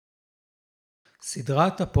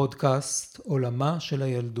סדרת הפודקסט עולמה של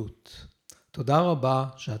הילדות. תודה רבה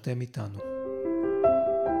שאתם איתנו.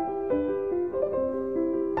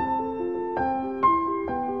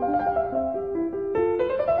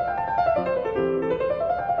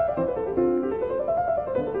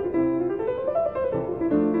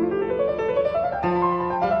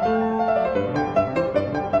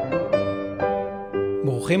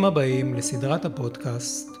 ברוכים הבאים לסדרת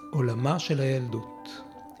הפודקאסט עולמה של הילדות.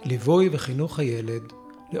 ליווי וחינוך הילד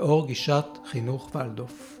לאור גישת חינוך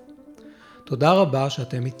ולדורף. תודה רבה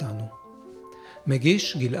שאתם איתנו.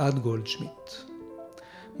 מגיש גלעד גולדשמיט.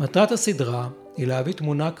 מטרת הסדרה היא להביא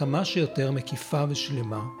תמונה כמה שיותר מקיפה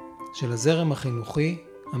ושלמה של הזרם החינוכי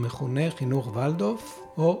המכונה חינוך ולדורף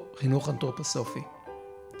או חינוך אנתרופוסופי.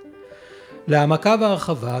 להעמקה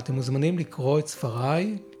והרחבה אתם מוזמנים לקרוא את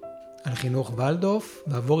ספריי על חינוך ולדורף,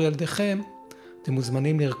 ועבור ילדיכם אתם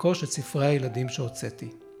מוזמנים לרכוש את ספרי הילדים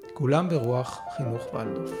שהוצאתי. כולם ברוח חינוך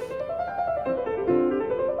ולדורף.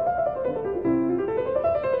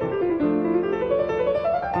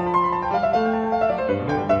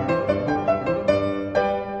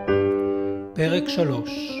 פרק 3.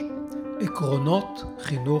 עקרונות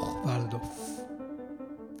חינוך ולדורף.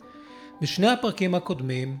 בשני הפרקים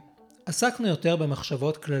הקודמים עסקנו יותר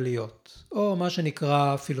במחשבות כלליות, או מה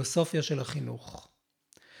שנקרא פילוסופיה של החינוך.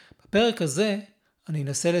 בפרק הזה אני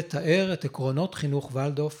אנסה לתאר את עקרונות חינוך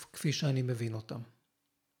ולדורף כפי שאני מבין אותם.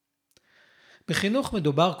 בחינוך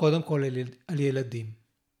מדובר קודם כל על ילדים.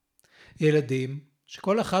 ילדים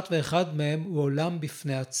שכל אחת ואחד מהם הוא עולם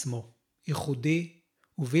בפני עצמו, ייחודי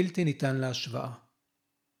ובלתי ניתן להשוואה.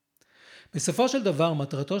 בסופו של דבר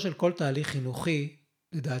מטרתו של כל תהליך חינוכי,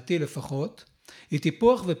 לדעתי לפחות, היא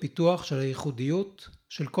טיפוח ופיתוח של הייחודיות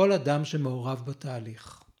של כל אדם שמעורב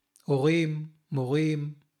בתהליך. הורים,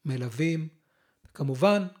 מורים, מלווים,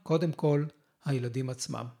 כמובן, קודם כל, הילדים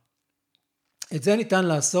עצמם. את זה ניתן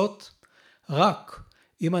לעשות רק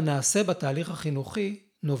אם הנעשה בתהליך החינוכי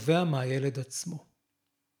נובע מהילד עצמו.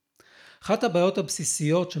 אחת הבעיות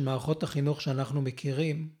הבסיסיות של מערכות החינוך שאנחנו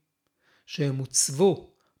מכירים, שהם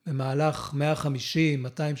הוצבו במהלך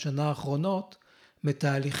 150-200 שנה האחרונות,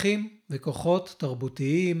 מתהליכים וכוחות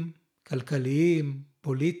תרבותיים, כלכליים,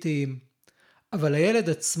 פוליטיים, אבל הילד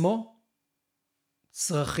עצמו,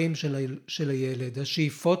 צרכים של הילד,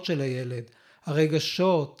 השאיפות של הילד,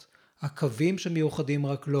 הרגשות, הקווים שמיוחדים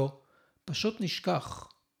רק לו, פשוט נשכח.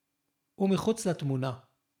 הוא מחוץ לתמונה.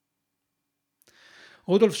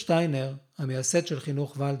 רודולף שטיינר, המייסד של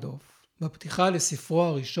חינוך ולדורף, בפתיחה לספרו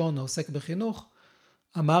הראשון העוסק בחינוך,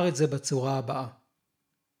 אמר את זה בצורה הבאה.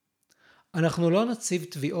 אנחנו לא נציב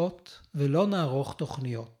תביעות ולא נערוך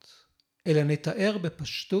תוכניות, אלא נתאר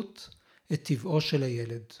בפשטות את טבעו של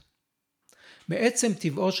הילד. מעצם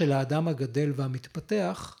טבעו של האדם הגדל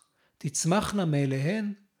והמתפתח, תצמחנה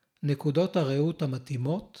מאליהן נקודות הראות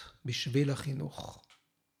המתאימות בשביל החינוך.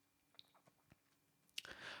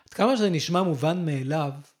 עד כמה שזה נשמע מובן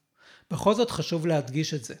מאליו, בכל זאת חשוב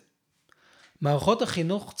להדגיש את זה. מערכות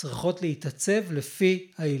החינוך צריכות להתעצב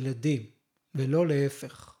לפי הילדים, ולא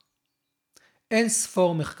להפך. אין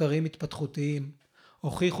ספור מחקרים התפתחותיים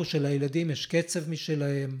הוכיחו שלילדים יש קצב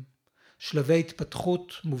משלהם, שלבי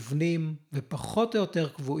התפתחות מובנים ופחות או יותר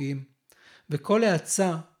קבועים, וכל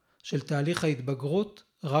האצה של תהליך ההתבגרות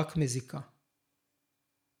רק מזיקה.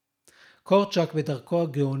 קורצ'אק בדרכו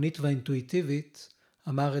הגאונית והאינטואיטיבית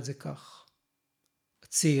אמר את זה כך.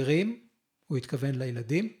 הצעירים, הוא התכוון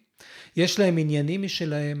לילדים, יש להם עניינים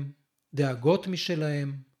משלהם, דאגות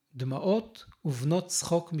משלהם, דמעות ובנות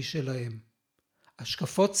צחוק משלהם,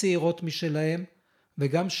 השקפות צעירות משלהם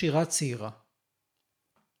וגם שירה צעירה.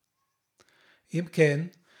 אם כן,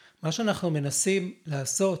 מה שאנחנו מנסים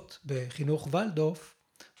לעשות בחינוך ולדורף,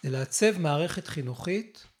 זה לעצב מערכת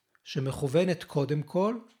חינוכית שמכוונת קודם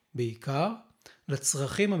כל, בעיקר,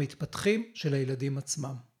 לצרכים המתפתחים של הילדים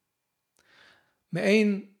עצמם.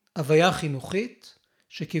 מעין הוויה חינוכית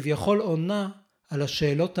שכביכול עונה על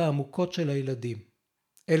השאלות העמוקות של הילדים.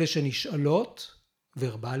 אלה שנשאלות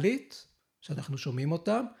ורבלית, שאנחנו שומעים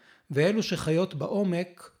אותם, ואלו שחיות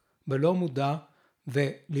בעומק, בלא מודע,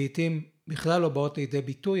 ולעיתים בכלל לא באות לידי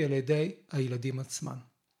ביטוי על ידי הילדים עצמם.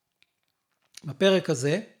 בפרק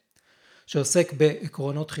הזה, שעוסק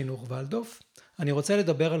בעקרונות חינוך ולדורף, אני רוצה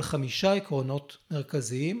לדבר על 5 עקרונות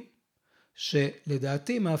מרכזיים,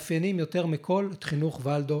 שלדעתי מאפיינים יותר מכל את חינוך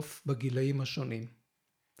ולדורף בגילאים השונים.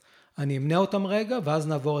 אני אמנה אותם רגע, ואז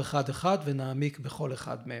נעבור אחד אחד ונעמיק בכל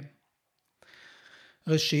אחד מהם.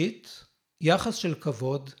 ראשית, יחס של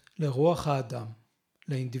כבוד לרוח האדם,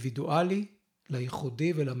 לאינדיבידואלי,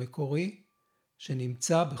 לייחודי ולמקורי,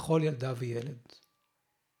 שנמצא בכל ילדה וילד.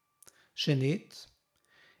 שנית,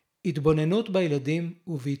 התבוננות בילדים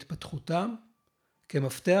ובהתפתחותם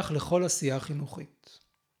כמפתח לכל עשייה חינוכית.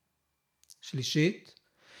 שלישית,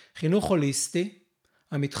 חינוך הוליסטי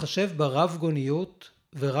המתחשב ברב גוניות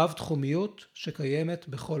ורב תחומיות שקיימת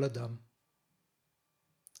בכל אדם.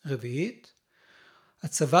 רביעית,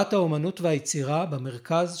 הצבת האומנות והיצירה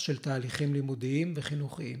במרכז של תהליכים לימודיים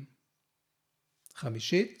וחינוכיים.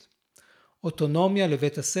 חמישית, אוטונומיה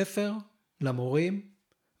לבית הספר, למורים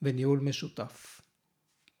וניהול משותף.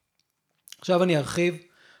 עכשיו אני ארחיב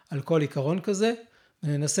על כל עיקרון כזה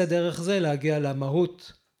וננסה דרך זה להגיע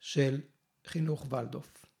למהות של חינוך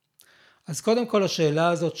ולדורף. אז קודם כל השאלה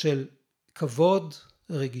הזאת של כבוד,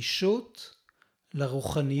 רגישות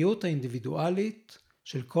לרוחניות האינדיבידואלית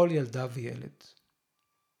של כל ילדה וילד.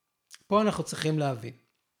 פה אנחנו צריכים להבין.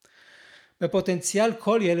 בפוטנציאל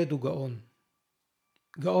כל ילד הוא גאון.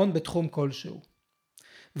 גאון בתחום כלשהו.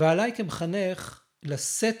 ועליי כמחנך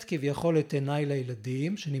לשאת כביכול את עיניי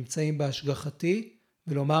לילדים שנמצאים בהשגחתי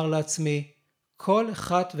ולומר לעצמי, כל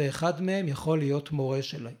אחד ואחד מהם יכול להיות מורה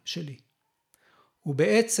שלי.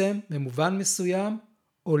 ובעצם במובן מסוים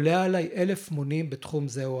עולה עליי 1000 מונים בתחום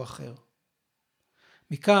זה או אחר.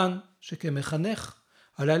 מכאן שכמחנך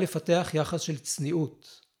עליי לפתח יחס של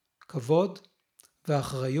צניעות, כבוד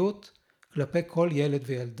ואחריות כלפי כל ילד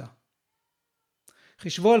וילדה.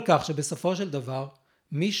 חישבו על כך שבסופו של דבר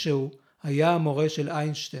מישהו היה המורה של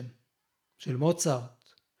איינשטיין, של מוצרט,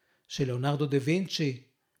 של ליאונרדו דה וינצ'י,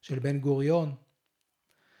 של בן גוריון.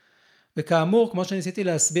 וכאמור, כמו שניסיתי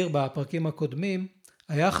להסביר בפרקים הקודמים,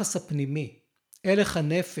 היחס הפנימי, הלך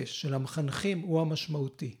הנפש של המחנכים הוא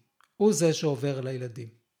המשמעותי. הוא זה שעובר לילדים.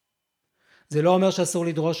 זה לא אומר שאסור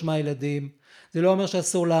לדרוש מהילדים, זה לא אומר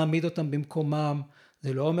שאסור להעמיד אותם במקומם,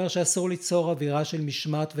 זה לא אומר שאסור ליצור אווירה של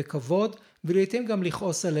משמעת וכבוד, ולעיתים גם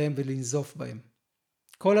לכעוס עליהם ולנזוף בהם.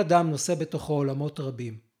 כל אדם נושא בתוכו עולמות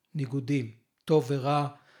רבים, ניגודים, טוב ורע,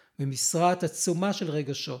 ומשרעת עצומה של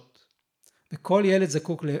רגשות. וכל ילד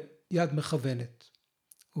זקוק ליד מכוונת.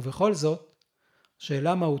 ובכל זאת,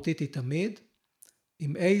 שאלה מהותית היא תמיד,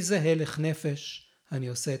 עם איזה הלך נפש אני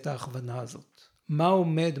עושה את ההכוונה הזאת. מה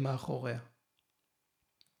עומד מאחוריה?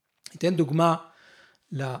 אתן דוגמה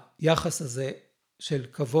ליחס הזה של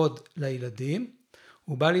כבוד לילדים.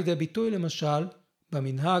 הוא בא לידי ביטוי למשל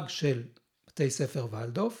במנהג של בתי ספר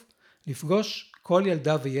ולדורף, לפגוש כל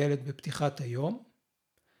ילדה וילד בפתיחת היום,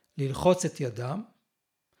 ללחוץ את ידם,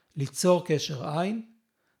 ליצור קשר עין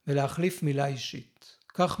ולהחליף מילה אישית.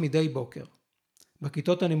 כך מדי בוקר.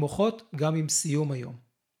 בכיתות הנמוכות גם עם סיום היום.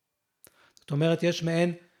 זאת אומרת, יש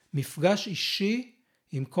מעין מפגש אישי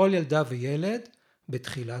עם כל ילדה וילד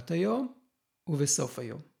בתחילת היום ובסוף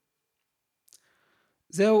היום.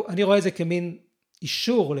 זהו, אני רואה את זה כמין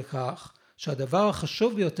אישור לכך שהדבר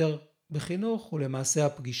החשוב ביותר בחינוך הוא למעשה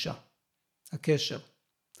הפגישה, הקשר,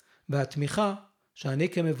 והתמיכה שאני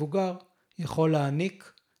כמבוגר יכול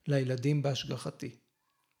להעניק לילדים בהשגחתי.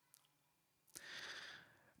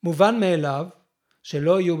 מובן מאליו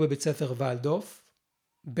שלא יהיו בבית ספר ולדורף,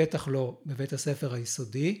 בטח לא בבית הספר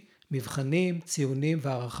היסודי, מבחנים, ציונים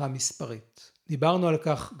והערכה מספרית. דיברנו על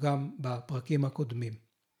כך גם בפרקים הקודמים.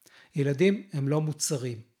 ילדים הם לא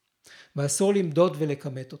מוצרים, ואסור למדוד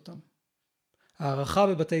ולכמת אותם. הערכה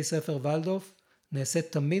בבתי ספר ולדורף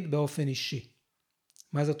נעשית תמיד באופן אישי.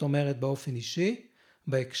 מה זאת אומרת באופן אישי?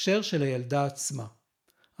 בהקשר של הילדה עצמה.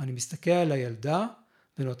 אני מסתכל על הילדה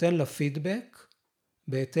ונותן לה פידבק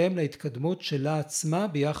בהתאם להתקדמות שלה עצמה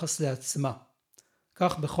ביחס לעצמה.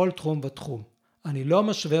 כך בכל תחום ותחום. אני לא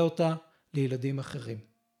משווה אותה לילדים אחרים.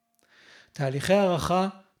 תהליכי הערכה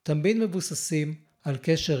תמיד מבוססים על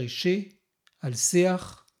קשר אישי, על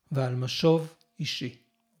שיח ועל משוב אישי.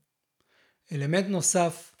 אלמנט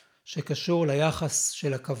נוסף שקשור ליחס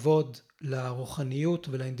של הכבוד לרוחניות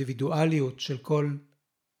ולאינדיבידואליות של כל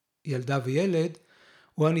ילדה וילד,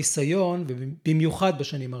 הוא הניסיון, ובמיוחד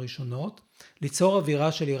בשנים הראשונות, ליצור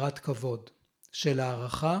אווירה של יראת כבוד, של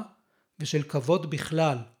הערכה ושל כבוד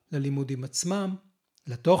בכלל ללימודים עצמם,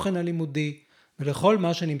 לתוכן הלימודי ולכל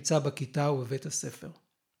מה שנמצא בכיתה ובבית הספר.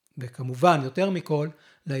 וכמובן, יותר מכל,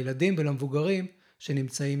 לילדים ולמבוגרים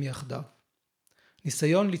שנמצאים יחדיו.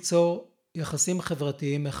 ניסיון ליצור יחסים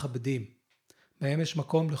חברתיים מכבדים, בהם יש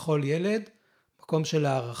מקום לכל ילד, מקום של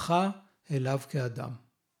הערכה אליו כאדם.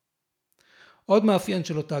 עוד מאפיין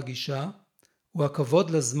של אותה גישה הוא הכבוד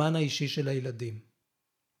לזמן האישי של הילדים.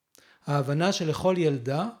 ההבנה שלכל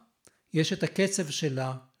ילדה יש את הקצב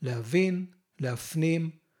שלה להבין, להפנים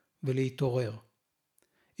ולהתעורר.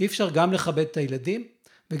 אי אפשר גם לכבד את הילדים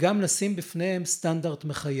וגם לשים בפניהם סטנדרט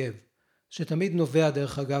מחייב, שתמיד נובע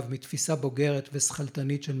דרך אגב מתפיסה בוגרת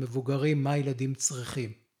ושכלתנית של מבוגרים מה ילדים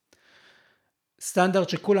צריכים. סטנדרט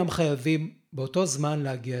שכולם חייבים באותו זמן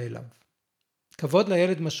להגיע אליו. כבוד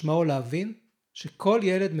לילד משמעו להבין שכל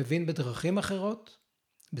ילד מבין בדרכים אחרות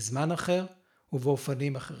בזמן אחר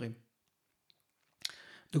ובאופנים אחרים.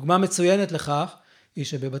 דוגמה מצוינת לכך היא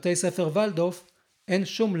שבבתי ספר ולדורף אין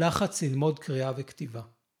שום לחץ ללמוד קריאה וכתיבה.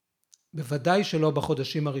 בוודאי שלא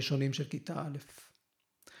בחודשים הראשונים של כיתה א'.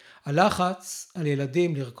 הלחץ על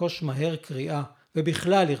ילדים לרכוש מהר קריאה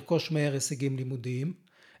ובכלל לרכוש מהר הישגים לימודיים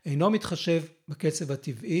אינו מתחשב בקצב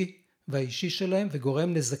הטבעי והאישי שלהם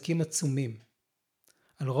וגורם נזקים עצומים.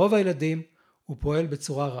 על רוב הילדים הוא פועל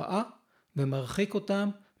בצורה רעה ומרחיק אותם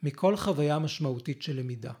מכל חוויה משמעותית של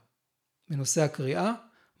למידה. בנושא הקריאה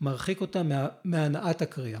מרחיק אותם מהנעת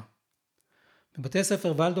הקריאה. בבתי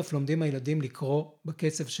ספר ולדורף לומדים הילדים לקרוא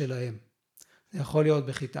בקצב שלהם. זה יכול להיות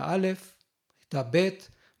בכיתה א', כיתה ב'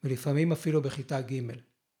 ולפעמים אפילו בכיתה ג'.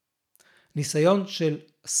 ניסיון של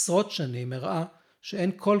עשרות שנים הראה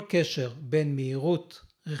שאין כל קשר בין מהירות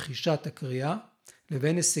רכישת הקריאה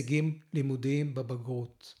לבין הישגים לימודיים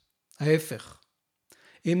בבגרות. ההפך,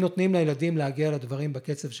 אם נותנים לילדים להגיע לדברים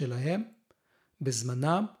בקצב שלהם,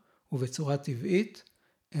 בזמנם ובצורה טבעית,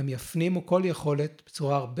 הם יפנימו כל יכולת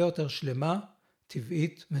בצורה הרבה יותר שלמה,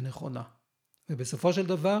 טבעית ונכונה. ובסופו של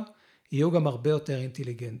דבר, יהיו גם הרבה יותר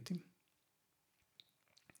אינטליגנטים.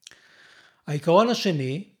 העיקרון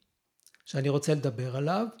השני שאני רוצה לדבר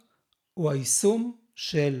עליו, הוא היישום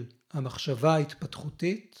של המחשבה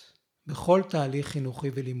ההתפתחותית בכל תהליך חינוכי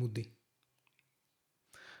ולימודי.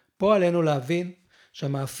 פה עלינו להבין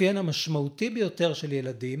שהמאפיין המשמעותי ביותר של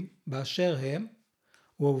ילדים באשר הם,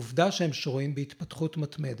 הוא העובדה שהם שרויים בהתפתחות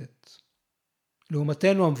מתמדת.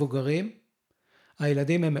 לעומתנו המבוגרים,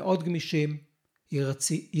 הילדים הם מאוד גמישים,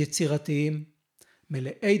 יצירתיים,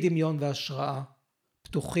 מלאי דמיון והשראה,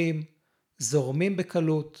 פתוחים, זורמים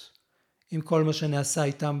בקלות עם כל מה שנעשה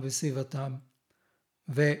איתם וסביבתם,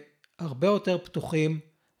 והרבה יותר פתוחים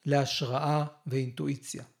להשראה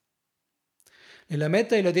ואינטואיציה. ללמד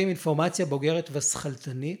את הילדים אינפורמציה בוגרת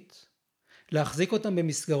ושכלתנית, להחזיק אותם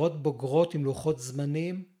במסגרות בוגרות עם לוחות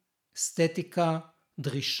זמנים, אסתטיקה,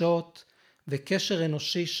 דרישות וקשר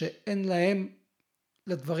אנושי שאין להם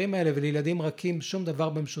לדברים האלה ולילדים רכים שום דבר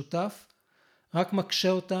במשותף, רק מקשה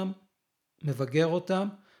אותם, מבגר אותם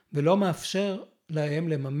ולא מאפשר להם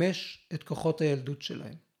לממש את כוחות הילדות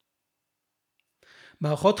שלהם.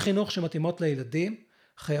 מערכות חינוך שמתאימות לילדים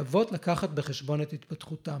חייבות לקחת בחשבון את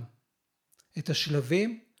התפתחותם, את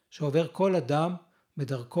השלבים שעובר כל אדם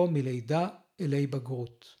בדרכו מלידה אלי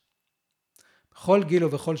בגרות. בכל גיל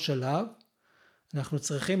ובכל שלב אנחנו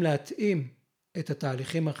צריכים להתאים את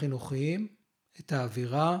התהליכים החינוכיים, את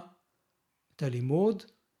האווירה, את הלימוד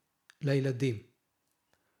לילדים.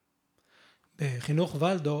 בחינוך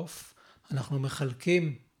ולדורף אנחנו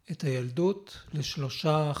מחלקים את הילדות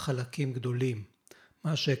לשלושה חלקים גדולים.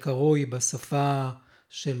 מה שקרוי בשפה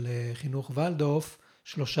של חינוך ולדורף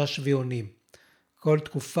 3 שביונים. כל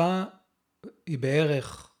תקופה היא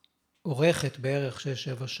אורכת בערך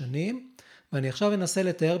 6-7 שנים, ואני עכשיו אנסה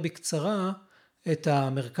לתאר בקצרה את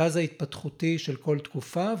המרכז ההתפתחותי של כל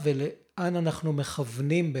תקופה ולאן אנחנו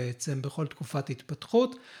מכוונים בעצם בכל תקופת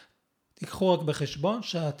התפתחות. תיקחו רק בחשבון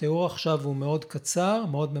שהתיאור עכשיו הוא מאוד קצר,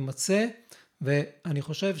 מאוד ממצה, ואני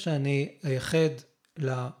חושב שאני אייחד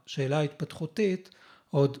לשאלה ההתפתחותית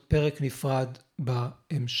עוד פרק נפרד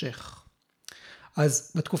בהמשך.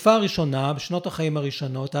 אז בתקופה הראשונה, בשנות החיים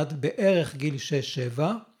הראשונות, עד בערך גיל 6-7,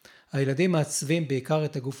 הילדים מעצבים בעיקר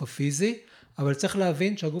את הגוף הפיזי, אבל צריך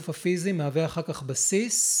להבין שהגוף הפיזי מהווה אחר כך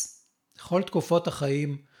בסיס לכל תקופות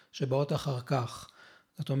החיים שבאות אחר כך.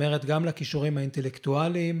 זאת אומרת, גם לכישורים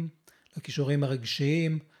האינטלקטואליים, לכישורים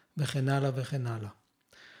הרגשיים וכן הלאה וכן הלאה.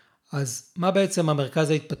 אז מה בעצם המרכז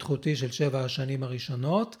ההתפתחותי של 7 השנים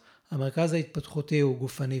הראשונות? המרכז ההתפתחותי הוא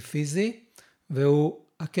גופני פיזי, והוא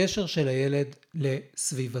הקשר של הילד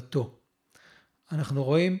לסביבתו. אנחנו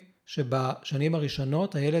רואים שבשנים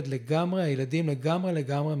הראשונות הילדים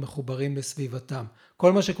לגמרי מחוברים לסביבתם.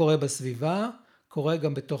 כל מה שקורה בסביבה קורה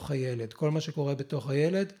גם בתוך הילד. כל מה שקורה בתוך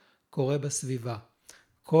הילד קורה בסביבה.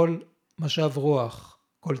 כל משב רוח,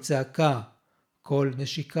 כל צעקה, כל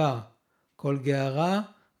נשיקה, כל גערה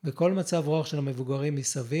וכל מצב רוח של המבוגרים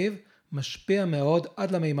מסביב משפיע מאוד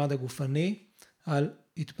עד למימד הגופני על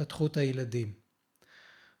התפתחות הילדים.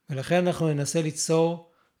 ולכן אנחנו ננסה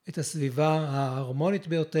ליצור את הסביבה ההרמונית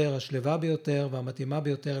ביותר, השלווה ביותר והמתאימה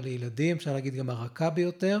ביותר לילדים, אפשר להגיד גם הרכה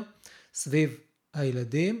ביותר, סביב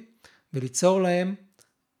הילדים, וליצור להם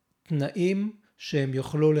תנאים שהם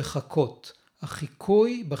יוכלו לחכות.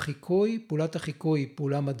 פעולת החיקוי היא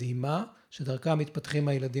פעולה מדהימה, שדרכה מתפתחים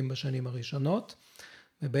הילדים בשנים הראשונות,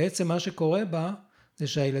 ובעצם מה שקורה בה זה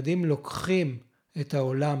שהילדים לוקחים את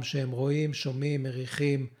העולם שהם רואים, שומעים,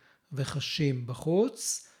 מריחים וחשים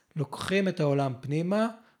בחוץ, לוקחים את העולם פנימה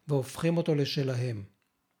והופכים אותו לשלהם.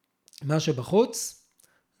 מה שבחוץ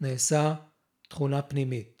נעשה תכונה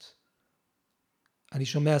פנימית. אני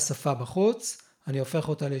שומע שפה בחוץ, אני הופך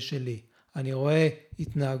אותה לשלי. אני רואה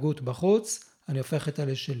התנהגות בחוץ, אני הופך אותה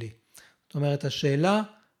לשלי. זאת אומרת, השאלה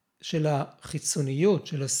של החיצוניות,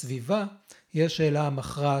 של הסביבה, היא השאלה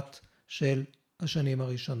המכרעת של השנים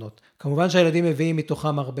הראשונות. כמובן שהילדים מביאים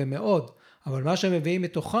מתוכם הרבה מאוד, אבל מה שהם מביאים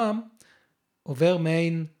מתוכם עובר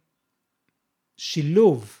מעין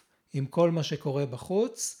שילוב עם כל מה שקורה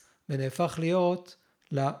בחוץ, ונהפך להיות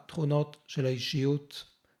לתכונות של האישיות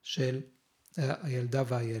של הילדה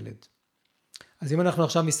והילד. אז אם אנחנו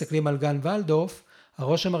עכשיו מסתכלים על גן ולדורף,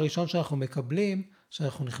 הרושם הראשון שאנחנו מקבלים,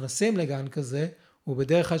 שאנחנו נכנסים לגן כזה, הוא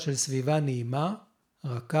בדרך כלל של סביבה נעימה,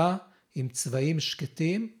 רכה, עם צבעים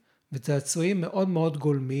שקטים, וצעצועים מאוד מאוד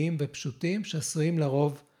גולמיים ופשוטים, שעשויים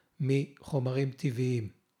לרוב מחומרים טבעיים.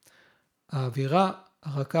 האווירה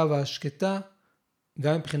הרכה והשקטה,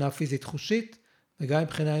 גם מבחינה פיזית חושית, וגם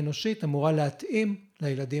מבחינה אנושית, אמורה להתאים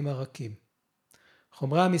לילדים הרכים.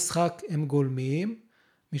 חומרי המשחק הם גולמיים,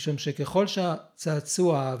 משום שככל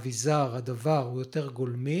שהצעצוע, האביזר, הדבר הוא יותר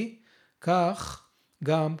גולמי, כך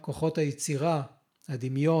גם כוחות היצירה,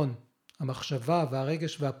 הדמיון, המחשבה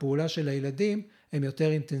והרגש והפעולה של הילדים הם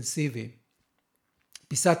יותר אינטנסיביים.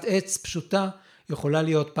 פיסת עץ פשוטה יכולה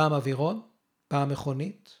להיות פעם אווירון, פעם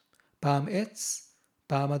מכונית, פעם עץ,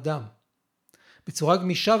 פעם אדם. בצורה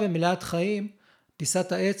גמישה ומלאת חיים,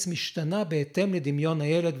 פיסת העץ משתנה בהתאם לדמיון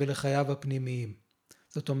הילד ולחייו הפנימיים.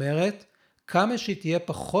 זאת אומרת, כמה שהיא תהיה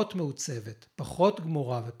פחות מעוצבת, פחות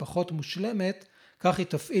גמורה ופחות מושלמת, כך היא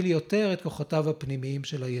תפעיל יותר את כוחותיו הפנימיים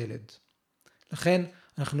של הילד. לכן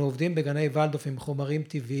אנחנו עובדים בגני ולדורף עם חומרים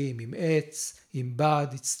טבעיים, עם עץ, עם בד,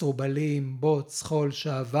 אצטרובלים, בוץ, חול,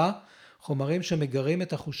 שעווה, חומרים שמגרים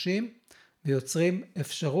את החושים ויוצרים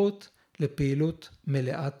אפשרות לפעילות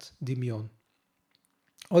מלאת דמיון.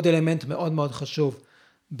 עוד אלמנט מאוד מאוד חשוב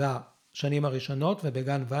בשנים הראשונות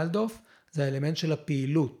ובגן ולדורף, זה האלמנט של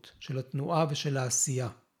הפעילות, של התנועה ושל העשייה.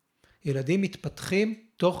 ילדים מתפתחים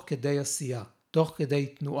תוך כדי עשייה, תוך כדי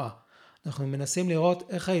תנועה. אנחנו מנסים לראות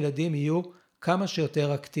איך הילדים יהיו כמה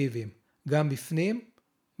שיותר אקטיביים, גם בפנים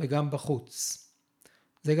וגם בחוץ.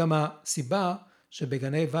 זה גם הסיבה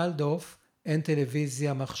שבגני ולדורף אין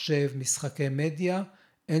טלוויזיה, מחשב, משחקי מדיה,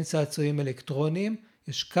 אין צעצועים אלקטרוניים,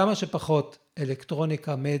 יש כמה שפחות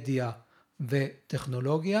אלקטרוניקה, מדיה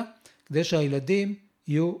וטכנולוגיה, כדי שהילדים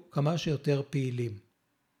יהיו כמה שיותר פעילים.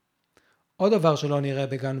 עוד דבר שלא נראה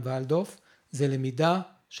בגן ולדורף, זה למידה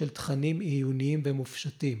של תכנים עיוניים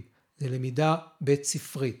ומופשטים. זה למידה בית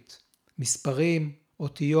ספרית. מספרים,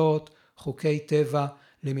 אותיות, חוקי טבע,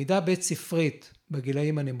 למידה בית ספרית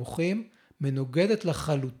בגילאים הנמוכים, מנוגדת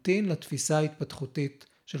לחלוטין לתפיסה ההתפתחותית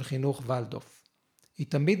של חינוך ולדורף. היא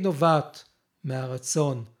תמיד נובעת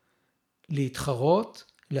מהרצון להתחרות,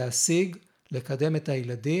 להשיג, לקדם את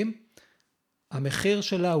הילדים. המחיר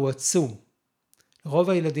שלה הוא עצום. רוב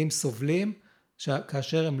הילדים סובלים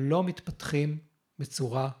כאשר הם לא מתפתחים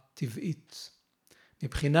בצורה טבעית.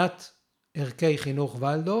 מבחינת ערכי חינוך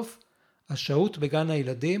ולדורף, השהות בגן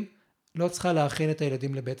הילדים לא צריכה להכין את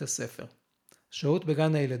הילדים לבית הספר. השהות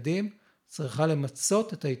בגן הילדים צריכה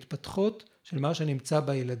למצות את ההתפתחות של מה שנמצא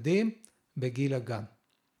בילדים בגיל הגן.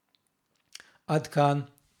 עד כאן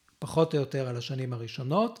פחות או יותר על השנים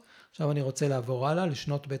הראשונות. עכשיו אני רוצה לעבור הלאה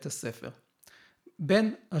לשנות בית הספר.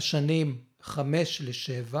 בין השנים 5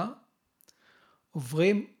 ל-7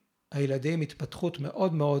 עוברים הילדים התפתחות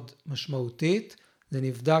מאוד מאוד משמעותית. זה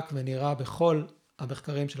נבדק ונראה בכל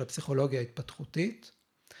המחקרים של הפסיכולוגיה ההתפתחותית.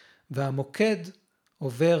 והמוקד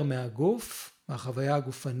עובר מהגוף, מהחוויה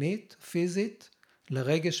הגופנית, פיזית,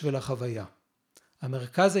 לרגש ולחוויה.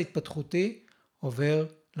 המרכז ההתפתחותי עובר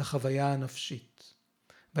לחוויה הנפשית.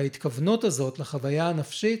 וההתכוונות הזאת לחוויה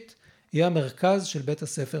הנפשית היא המרכז של בית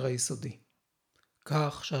הספר היסודי.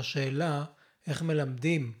 כך שהשאלה איך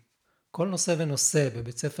מלמדים כל נושא ונושא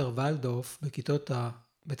בבית ספר ולדורף בכיתות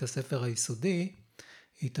בית הספר היסודי,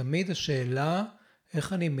 היא תמיד השאלה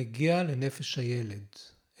איך אני מגיע לנפש הילד.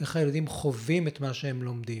 איך הילדים חווים את מה שהם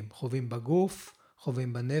לומדים. חווים בגוף,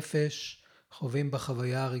 חווים בנפש, חווים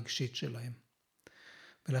בחוויה הרגשית שלהם.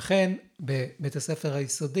 ולכן בבית הספר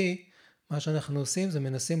היסודי, מה שאנחנו עושים זה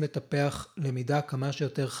מנסים לטפח למידה כמה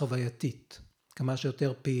שיותר חווייתית, כמה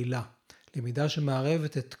שיותר פעילה. למידה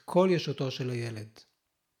שמערבת את כל ישותו של הילד.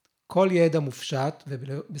 כל ידע מופשט,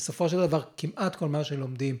 ובסופו של דבר כמעט כל מה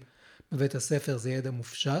שלומדים בבית הספר זה ידע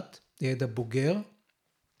מופשט, ידע בוגר,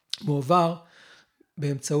 מועבר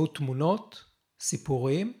באמצעות תמונות,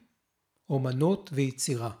 סיפורים, אומנות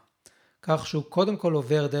ויצירה. כך שהוא קודם כל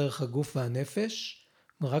עובר דרך הגוף והנפש,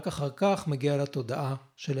 ורק אחר כך מגיע לתודעה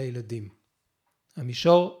של הילדים.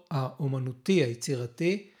 המישור האומנותי,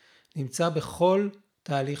 היצירתי, נמצא בכל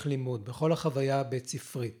תהליך לימוד, בכל החוויה הבית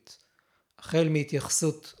ספרית. החל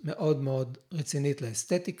מהתייחסות מאוד מאוד רצינית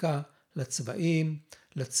לאסתטיקה, לצבעים,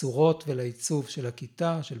 לצורות ולעיצוב של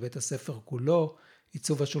הכיתה, של בית הספר כולו,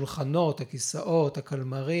 עיצוב השולחנות, הכיסאות,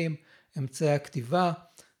 הקלמרים, אמצעי הכתיבה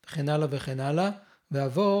וכן הלאה וכן הלאה,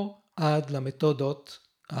 ועבור עד למתודות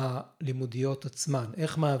הלימודיות עצמן,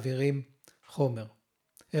 איך מעבירים חומר,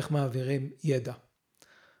 איך מעבירים ידע.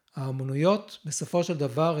 האמנויות בסופו של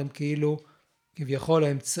דבר הם כאילו כביכול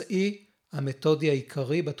האמצעי המתודי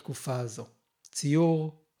העיקרי בתקופה הזו.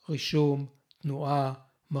 ציור, רישום, תנועה,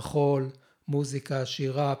 מחול, מוזיקה,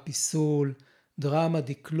 שירה, פיסול, דרמה,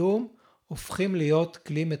 דקלום, הופכים להיות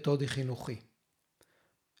כלי מתודי חינוכי.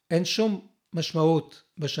 אין שום משמעות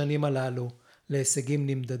בשנים הללו להישגים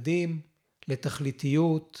נמדדים,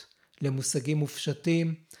 לתכליתיות, למושגים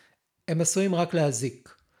מופשטים, הם עשויים רק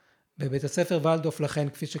להזיק. בבית הספר ולדורף לכן,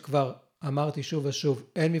 כפי שכבר אמרתי שוב ושוב,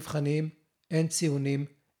 אין מבחנים, אין ציונים,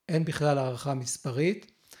 אין בכלל הערכה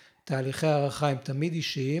מספרית, תהליכי הערכה הם תמיד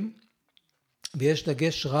אישיים, ויש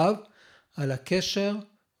דגש רב על הקשר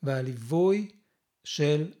והליווי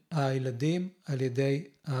של הילדים על ידי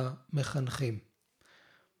המחנכים.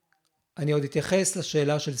 אני עוד אתייחס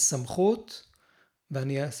לשאלה של סמכות,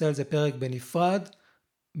 ואני אעשה על זה פרק בנפרד.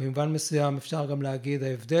 במובן מסוים אפשר גם להגיד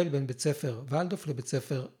ההבדל בין בית ספר ולדורף לבית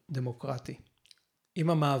ספר דמוקרטי. עם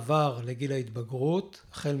המעבר לגיל ההתבגרות,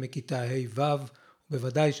 החל מכיתה ה' ו',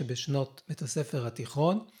 ובוודאי שבשנות בית הספר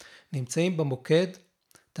התיכון, נמצאים במוקד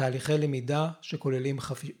תהליכי למידה שכוללים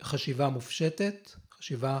חשיבה מופשטת,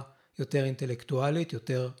 חשיבה יותר אינטלקטואלית,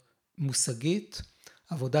 יותר מושגית,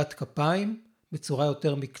 עבודת כפיים בצורה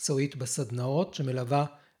יותר מקצועית בסדנאות שמלווה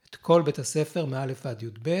את כל בית הספר מא' עד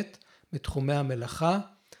י"ב בתחומי המלאכה,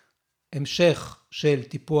 המשך של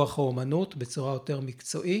טיפוח האומנות בצורה יותר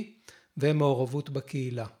מקצועי ומעורבות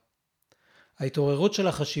בקהילה. ההתעוררות של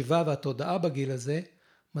החשיבה והתודעה בגיל הזה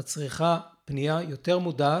מצריכה פנייה יותר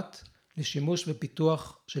מודעת לשימוש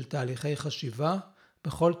ופיתוח של תהליכי חשיבה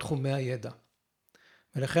בכל תחומי הידע.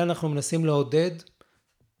 ולכן אנחנו מנסים לעודד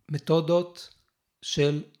מתודות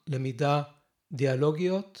של למידה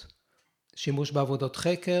דיאלוגיות, שימוש בעבודות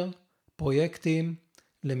חקר, פרויקטים,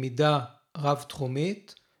 למידה רב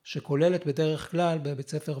תחומית, שכוללת בדרך כלל בבית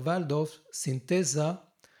ספר ולדורף סינתזה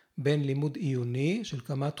בין לימוד עיוני של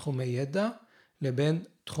כמה תחומי ידע לבין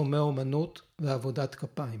תחומי אומנות ועבודת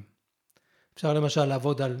כפיים. אפשר למשל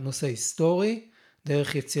לעבוד על נושא היסטורי,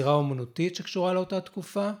 דרך יצירה אומנותית שקשורה לאותה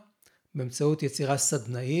תקופה, באמצעות יצירה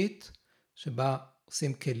סדנאית, שבה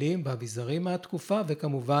עושים כלים ואביזרים מהתקופה,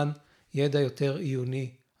 וכמובן ידע יותר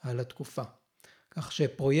עיוני על התקופה. כך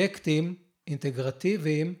שפרויקטים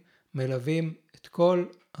אינטגרטיביים מלווים את כל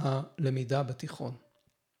הלמידה בתיכון.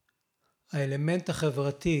 האלמנט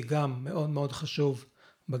החברתי גם מאוד מאוד חשוב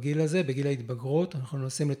בגיל הזה, בגיל ההתבגרות, אנחנו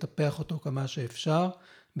מנסים לטפח אותו כמה שאפשר,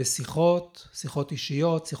 בשיחות, שיחות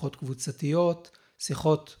אישיות, שיחות קבוצתיות,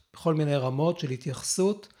 שיחות בכל מיני רמות של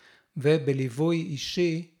התייחסות, ובליווי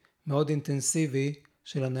אישי מאוד אינטנסיבי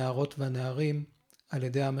של הנערות והנערים על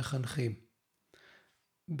ידי המחנכים.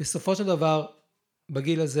 בסופו של דבר,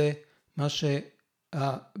 בגיל הזה, מה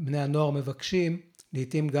שבני הנוער מבקשים,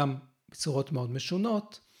 לעתים גם בצורות מאוד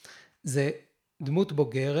משונות, זה דמות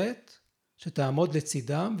בוגרת שתעמוד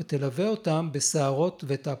לצידם ותלווה אותם בסערות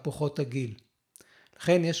ותהפוכות הגיל.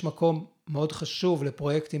 לכן יש מקום מאוד חשוב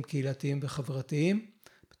לפרויקטים קהילתיים וחברתיים,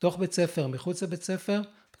 בתוך בית ספר, מחוץ לבית ספר,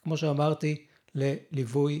 וכמו שאמרתי,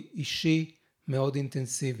 לליווי אישי מאוד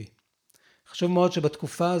אינטנסיבי. חשוב מאוד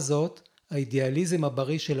שבתקופה הזאת, האידיאליזם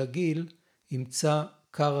הבריא של הגיל ימצא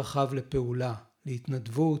כר רחב לפעולה,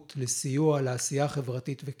 להתנדבות, לסיוע, לעשייה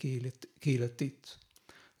חברתית וקהילתית.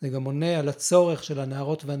 זה גם עונה על הצורך של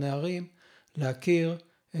הנערות והנערים להכיר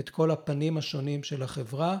את כל הפנים השונים של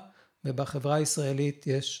החברה, ובחברה הישראלית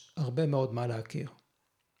יש הרבה מאוד מה להכיר.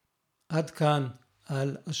 עד כאן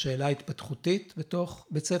על השאלה ההתפתחותית בתוך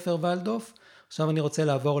בית ספר ולדורף. עכשיו אני רוצה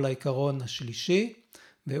לעבור לעיקרון השלישי,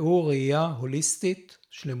 והוא ראייה הוליסטית,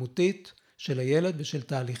 שלמותית של הילד ושל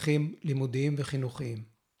תהליכים לימודיים וחינוכיים.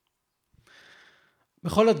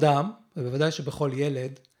 בכל אדם, ובוודאי שבכל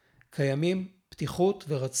ילד, קיימים פתיחות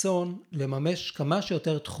ורצון לממש כמה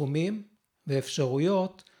שיותר תחומים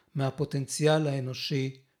ואפשרויות מהפוטנציאל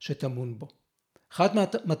האנושי שטמון בו. אחת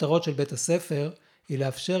מהמטרות של בית הספר היא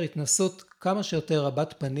לאפשר התנסות כמה שיותר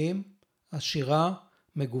רבת פנים, עשירה,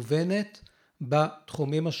 מגוונת,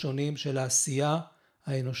 בתחומים השונים של העשייה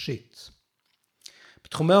האנושית.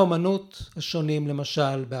 בתחומי האומנות השונים,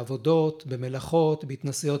 למשל בעבודות, במלאכות,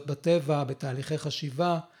 בהתנסויות בטבע, בתהליכי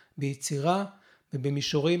חשיבה, ביצירה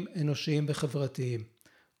ובמישורים אנושיים וחברתיים.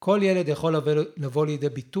 כל ילד יכול לבוא לידי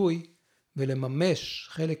ביטוי ולממש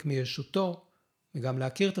חלק מישותו, וגם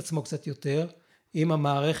להכיר את עצמו קצת יותר, אם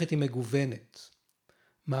המערכת היא מגוונת.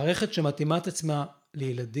 מערכת שמתאימה את עצמה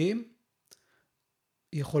לילדים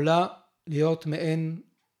יכולה להיות מעין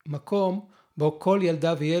מקום בו כל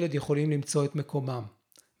ילדה וילד יכולים למצוא את מקומם,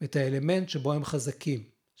 את האלמנט שבו הם חזקים,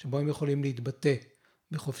 שבו הם יכולים להתבטא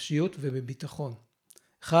בחופשיות ובביטחון.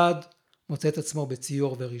 אחד מוצא את עצמו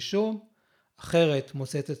בציור ורישום, אחרת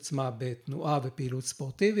מוצא את עצמה בתנועה ופעילות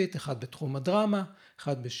ספורטיבית, אחד בתחום הדרמה,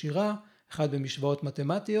 אחד בשירה, אחד במשוואות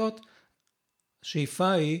מתמטיות.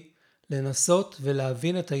 השאיפה היא לנסות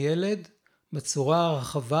ולהבין את הילד בצורה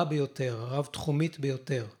הרחבה ביותר, הרב תחומית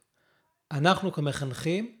ביותר. אנחנו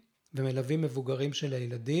כמחנכים ומלווים מבוגרים של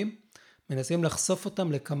הילדים, מנסים לחשוף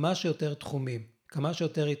אותם לכמה שיותר תחומים, כמה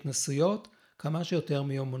שיותר התנסויות, כמה שיותר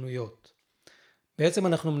מיומנויות. בעצם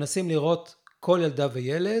אנחנו מנסים לראות כל ילדה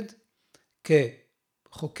וילד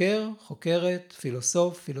כחוקר, חוקרת,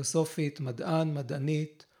 פילוסוף, פילוסופית, מדען,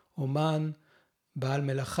 מדענית, אומן, בעל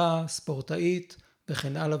מלאכה, ספורטאית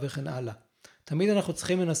וכן הלאה וכן הלאה. תמיד אנחנו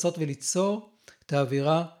צריכים לנסות וליצור את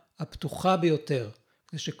האווירה הפתוחה ביותר,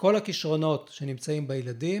 כדי שכל הכישרונות שנמצאים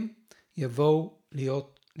בילדים יבואו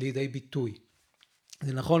להיות לידי ביטוי.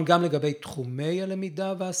 זה נכון גם לגבי תחומי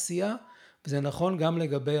הלמידה והעשייה, וזה נכון גם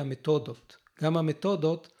לגבי המתודות. גם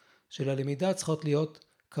המתודות של הלמידה צריכות להיות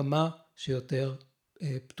כמה שיותר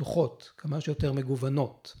פתוחות, כמה שיותר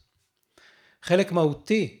מגוונות. חלק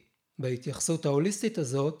מהותי בהתייחסות ההוליסטית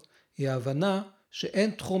הזאת היא ההבנה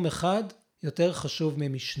שאין תחום אחד יותר חשוב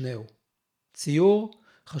ממשנהו. ציור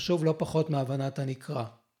חשוב לא פחות מהבנת הנקרא.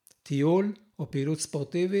 טיול או פעילות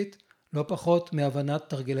ספורטיבית לא פחות מהבנת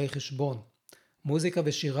תרגילי חשבון. מוזיקה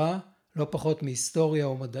ושירה לא פחות מהיסטוריה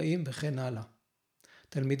או מדעים וכן הלאה.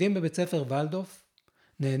 תלמידים בבית ספר ולדורף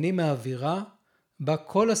נהנים מהאווירה בה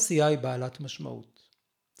כל עשייה היא בעלת משמעות.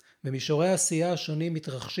 במישורי העשייה השונים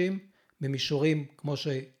מתרחשים במישורים, כמו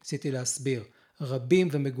שרציתי להסביר, רבים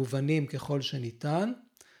ומגוונים ככל שניתן,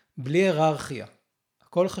 בלי היררכיה.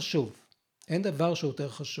 הכל חשוב, אין דבר שהוא יותר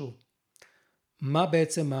חשוב. מה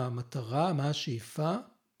בעצם המטרה, מה השאיפה?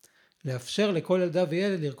 לאפשר לכל ילדה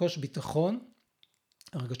וילד לרכוש ביטחון,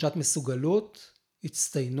 הרגשת מסוגלות,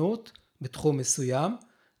 הצטיינות בתחום מסוים,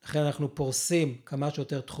 לכן אנחנו פורסים כמה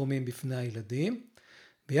שיותר תחומים בפני הילדים,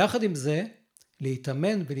 ביחד עם זה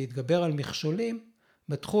להתאמן ולהתגבר על מכשולים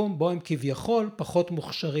בתחום בו הם כביכול פחות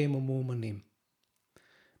מוכשרים או מאומנים.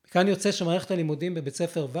 מכאן יוצא שמערכת הלימודים בבית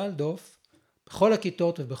ספר ולדורף, בכל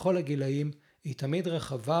הכיתות ובכל הגילאים, היא תמיד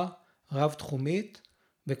רחבה, רב תחומית,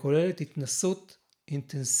 וכוללת התנסות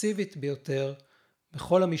אינטנסיבית ביותר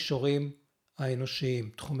בכל המישורים האנושיים,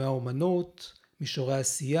 תחומי האומנות, מישורי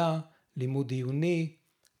עשייה, לימוד עיוני,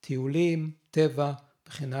 טיולים, טבע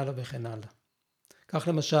וכן הלאה וכן הלאה. כך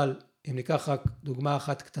למשל, אם ניקח רק דוגמה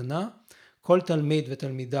אחת קטנה, כל תלמיד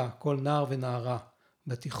ותלמידה, כל נער ונערה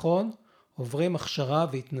בתיכון עוברים הכשרה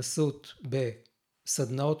והתנסות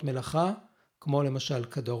בסדנאות מלאכה, כמו למשל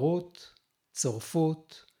כדרות,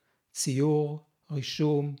 צורפות, ציור,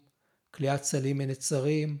 רישום, קליעת סלים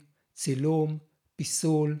מנצרים, צילום,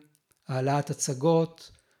 פיסול, העלאת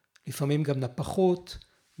הצגות, לפעמים גם נפחות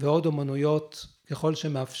ועוד אומנויות ככל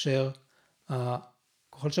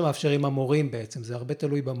שמאפשרים המורים בעצם. זה הרבה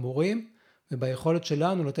תלוי במורים וביכולת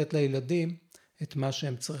שלנו לתת לילדים את מה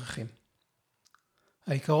שהם צריכים.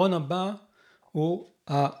 העיקרון הבא הוא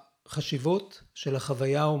החשיבות של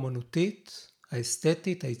החוויה האומנותית,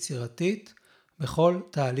 האסתטית, היצירתית, בכל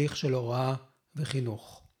תהליך של הוראה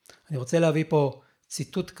וחינוך. אני רוצה להביא פה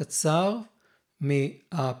ציטוט קצר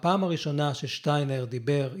מהפעם הראשונה ששטיינר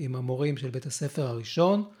דיבר עם המורים של בית הספר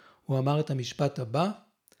הראשון. הוא אמר את המשפט הבא: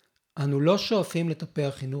 אנו לא שואפים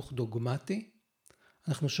לטפח חינוך דוגמטי,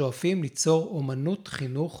 אנחנו שואפים ליצור אומנות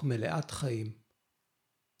חינוך מלאת חיים.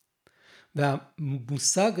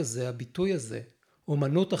 והמושג הזה, הביטוי הזה,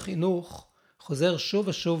 אומנות החינוך, חוזר שוב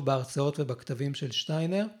ושוב בהרצאות ובכתבים של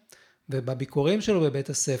שטיינר, ובביקורים שלו בבית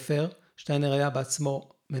הספר, שטיינר היה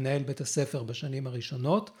בעצמו מנהל בית הספר בשנים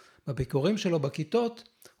הראשונות, בביקורים שלו בכיתות,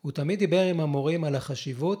 הוא תמיד דיבר עם המורים על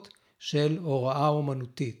החשיבות של הוראה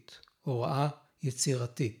אומנותית, הוראה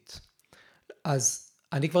יצירתית. אז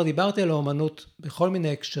אני כבר דיברתי על האומנות בכל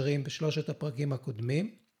מיני הקשרים בשלושת הפרקים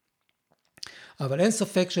הקודמים, אבל אין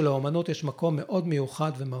ספק שלאומנות יש מקום מאוד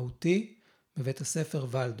מיוחד ומהותי בבית הספר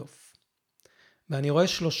ולדורף. ואני רואה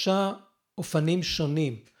 3 אופנים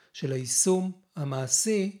שונים של היישום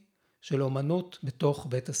המעשי של אומנות בתוך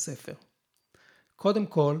בית הספר. קודם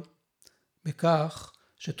כל, בכך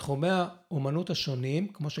שתחומי האומנות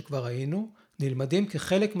השונים, כמו שכבר ראינו, נלמדים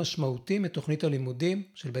כחלק משמעותי מתוכנית הלימודים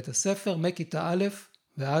של בית הספר מכיתה א'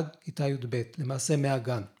 ועד כיתה י"ב, למעשה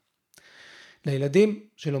מהגן. לילדים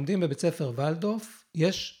שלומדים בבית ספר ולדורף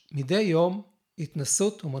יש מדי יום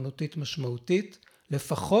התנסות אומנותית משמעותית,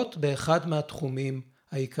 לפחות באחד מהתחומים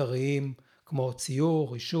העיקריים, כמו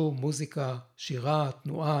ציור, רישום, מוזיקה, שירה,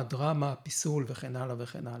 תנועה, דרמה, פיסול וכן הלאה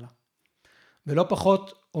וכן הלאה. ולא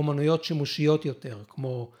פחות אומנויות שימושיות יותר,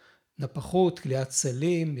 כמו נפחות, קליעת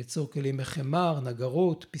צלים, ייצור כלים מחמר,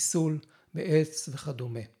 נגרות, פיסול בעץ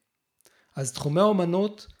וכדומה. אז תחומי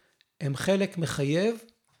האומנות הם חלק מחייב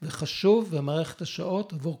וחשוב במערכת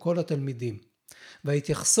השעות עבור כל התלמידים.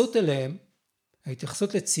 וההתייחסות אליהם,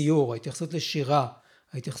 ההתייחסות לציור, ההתייחסות לשירה,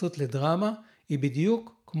 ההתייחסות לדרמה, היא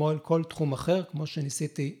בדיוק כמו אל כל תחום אחר, כמו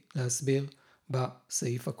שניסיתי להסביר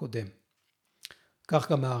בסעיף הקודם.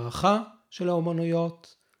 כך גם הערכה של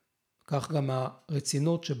האומנויות, כך גם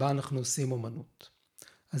הרצינות שבה אנחנו עושים אומנות.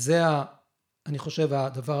 אז זה, אני חושב,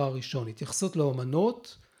 הדבר הראשון, התייחסות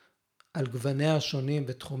לאומנות על גווניה השונים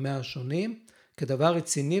ותחומיה השונים, כדבר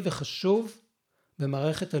רציני וחשוב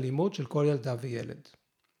במערכת הלימוד של כל ילדה וילד.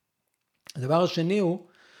 הדבר השני הוא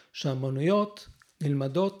שהאומנויות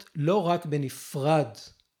נלמדות לא רק בנפרד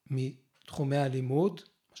מתחומי הלימוד,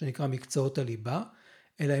 מה שנקרא מקצועות הליבה,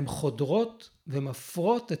 אלא הן חודרות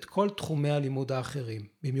ומפרות את כל תחומי הלימוד האחרים,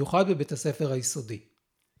 במיוחד בבית הספר היסודי.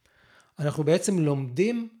 אנחנו בעצם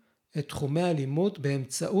לומדים את תחומי הלימוד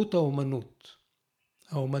באמצעות האומנות.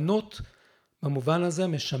 האומנות במובן הזה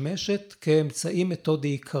משמשת כאמצעי מתודי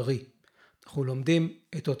עיקרי. אנחנו לומדים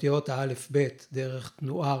את אותיות האלף בית דרך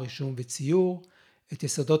תנועה, רישום וציור, את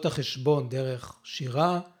יסודות החשבון דרך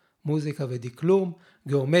שירה, מוזיקה ודקלום,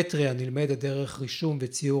 גיאומטריה נלמדת דרך רישום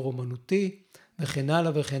וציור אומנותי, וכן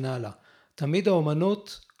הלאה וכן הלאה. תמיד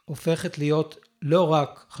האומנות הופכת להיות לא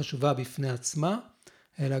רק חשובה בפני עצמה,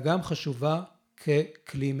 אלא גם חשובה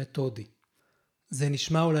ככלי מתודי. זה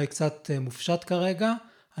נשמע אולי קצת מופשט כרגע,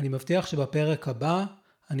 אני מבטיח שבפרק הבא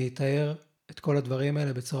אני אתאר את כל הדברים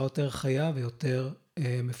האלה בצורה יותר חיה ויותר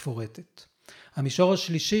מפורטת. המישור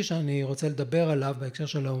השלישי שאני רוצה לדבר עליו בהקשר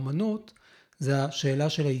של האומנות, זה השאלה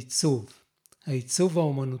של העיצוב. העיצוב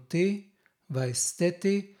האומנותי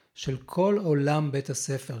והאסתטי של כל עולם בית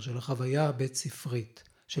הספר, של החוויה הבית ספרית,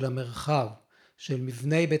 של המרחב, של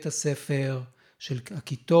מבני בית הספר, של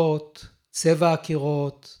הכיתות, צבע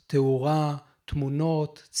הקירות, תאורה,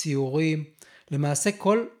 תמונות, ציורים, למעשה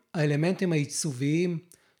כל האלמנטים העיצוביים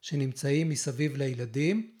שנמצאים מסביב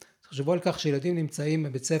לילדים. תחשבו על כך שילדים נמצאים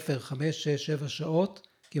בבית ספר 5, 6, 7 שעות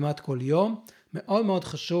כמעט כל יום. מאוד מאוד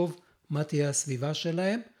חשוב מה תהיה הסביבה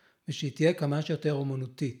שלהם, ושהיא תהיה כמה שיותר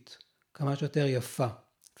אומנותית, כמה שיותר יפה,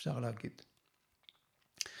 אפשר להגיד.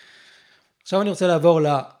 עכשיו אני רוצה לעבור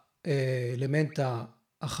לאלמנט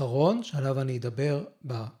האחרון, שעליו אני אדבר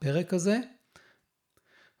בפרק הזה,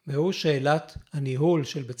 והוא שאלת הניהול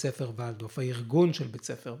של בית ספר ולדורף, הארגון של בית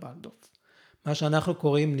ספר ולדורף. מה שאנחנו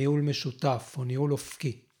קוראים ניהול משותף או ניהול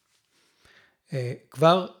אופקי.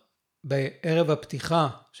 כבר בערב הפתיחה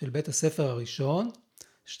של בית הספר הראשון,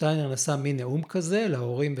 שטיינר נשא מין נאום כזה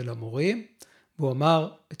להורים ולמורים, והוא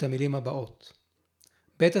אמר את המילים הבאות: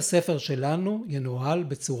 בית הספר שלנו ינוהל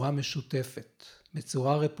בצורה משותפת,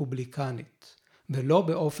 בצורה רפובליקנית, ולא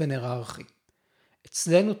באופן היררכי.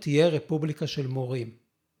 אצלנו תהיה רפובליקה של מורים.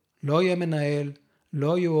 לא יהיה מנהל,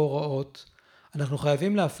 לא יהיו הוראות. אנחנו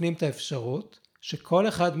חייבים להפנים את האפשרות שכל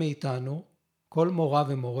אחד מאיתנו, כל מורה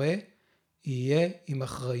ומורה, יהיה עם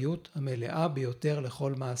אחריות המלאה ביותר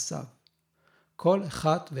לכל מעשיו. כל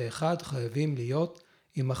אחד ואחד חייבים להיות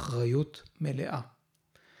עם אחריות מלאה.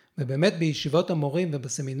 ובאמת בישיבות המורים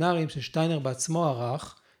ובסמינרים ששטיינר בעצמו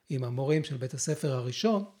ערך עם המורים של בית הספר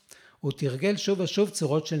הראשון, הוא תרגל שוב ושוב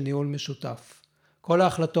צורות של ניהול משותף. כל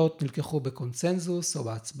ההחלטות נלקחו בקונצנזוס או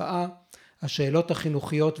בהצבעה, השאלות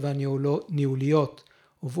החינוכיות והניהוליות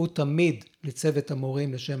הובאו תמיד לצוות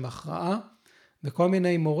המורים לשם הכרעה, וכל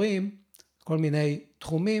מיני מורים, כל מיני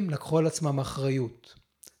תחומים לקחו על עצמם אחריות.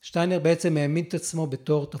 שטיינר בעצם העמיד את עצמו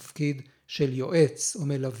בתור תפקיד של יועץ או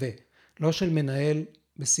מלווה, לא של מנהל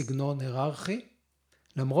בסגנון היררכי,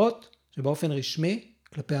 למרות שבאופן רשמי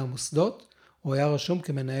כלפי המוסדות הוא היה רשום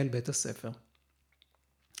כמנהל בית הספר.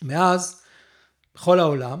 מאז, בכל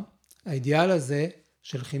העולם, האידיאל הזה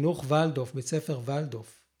של חינוך ולדורף, בית ספר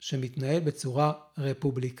ולדורף, שמתנהל בצורה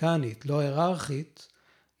רפובליקנית, לא היררכית,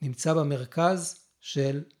 נמצא במרכז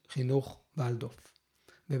של חינוך ולדורף.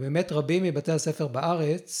 ובאמת רבים מבתי הספר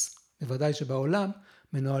בארץ, בוודאי שבעולם,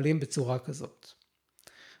 מנוהלים בצורה כזאת.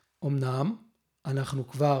 אמנם, אנחנו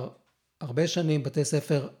כבר הרבה שנים בתי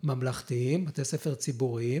ספר ממלכתיים, בתי ספר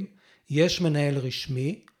ציבוריים, יש מנהל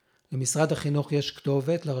רשמי, למשרד החינוך יש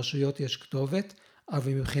כתובת, לרשויות יש כתובת,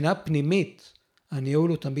 אבל מבחינה פנימית, הניהול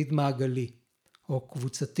הוא תמיד מעגלי או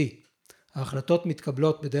קבוצתי. ההחלטות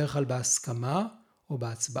מתקבלות בדרך כלל בהסכמה או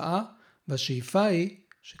בהצבעה, והשאיפה היא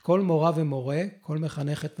שכל מורה ומורה, כל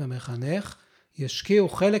מחנכת ומחנך, ישקיעו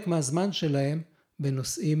חלק מהזמן שלהם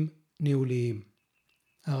בנושאים ניהוליים.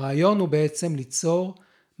 הרעיון הוא בעצם ליצור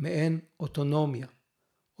מעין אוטונומיה.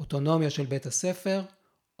 אוטונומיה של בית הספר,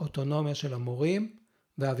 אוטונומיה של המורים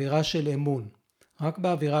ואווירה של אמון. רק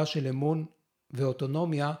באווירה של אמון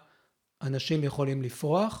ואוטונומיה אנשים יכולים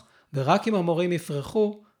לפרוח, ורק אם המורים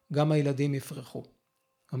יפרחו, גם הילדים יפרחו.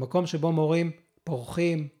 המקום שבו מורים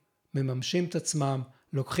פורחים, מממשים את עצמם,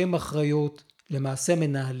 לוקחים אחריות, למעשה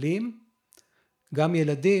מנהלים, גם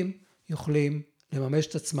ילדים יכולים לממש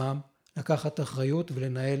את עצמם, לקחת אחריות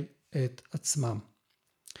ולנהל את עצמם.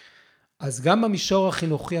 אז גם במישור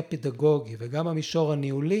החינוכי הפדגוגי וגם במישור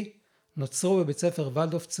הניהולי, נוצרו בבית ספר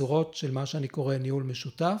ולדורף צורות של מה שאני קורא ניהול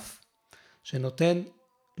משותף, שנותן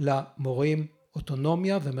למורים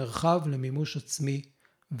אוטונומיה ומרחב למימוש עצמי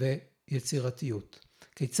ויצירתיות.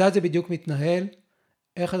 כיצד זה בדיוק מתנהל?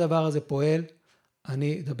 איך הדבר הזה פועל?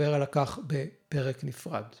 אני אדבר על כך בפרק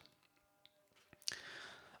נפרד.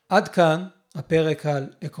 עד כאן הפרק על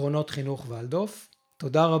עקרונות חינוך ולדורף.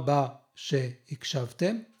 תודה רבה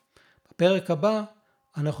שהקשבתם. בפרק הבא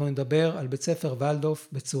אנחנו נדבר על בית ספר ולדורף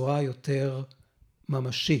בצורה יותר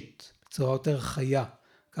ממשית, בצורה יותר חיה,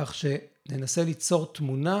 כך שננסה ליצור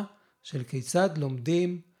תמונה של כיצד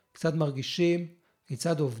לומדים, כיצד מרגישים,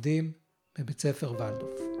 כיצד עובדים בבית ספר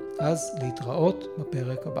ולדורף. אז להתראות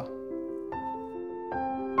בפרק הבא.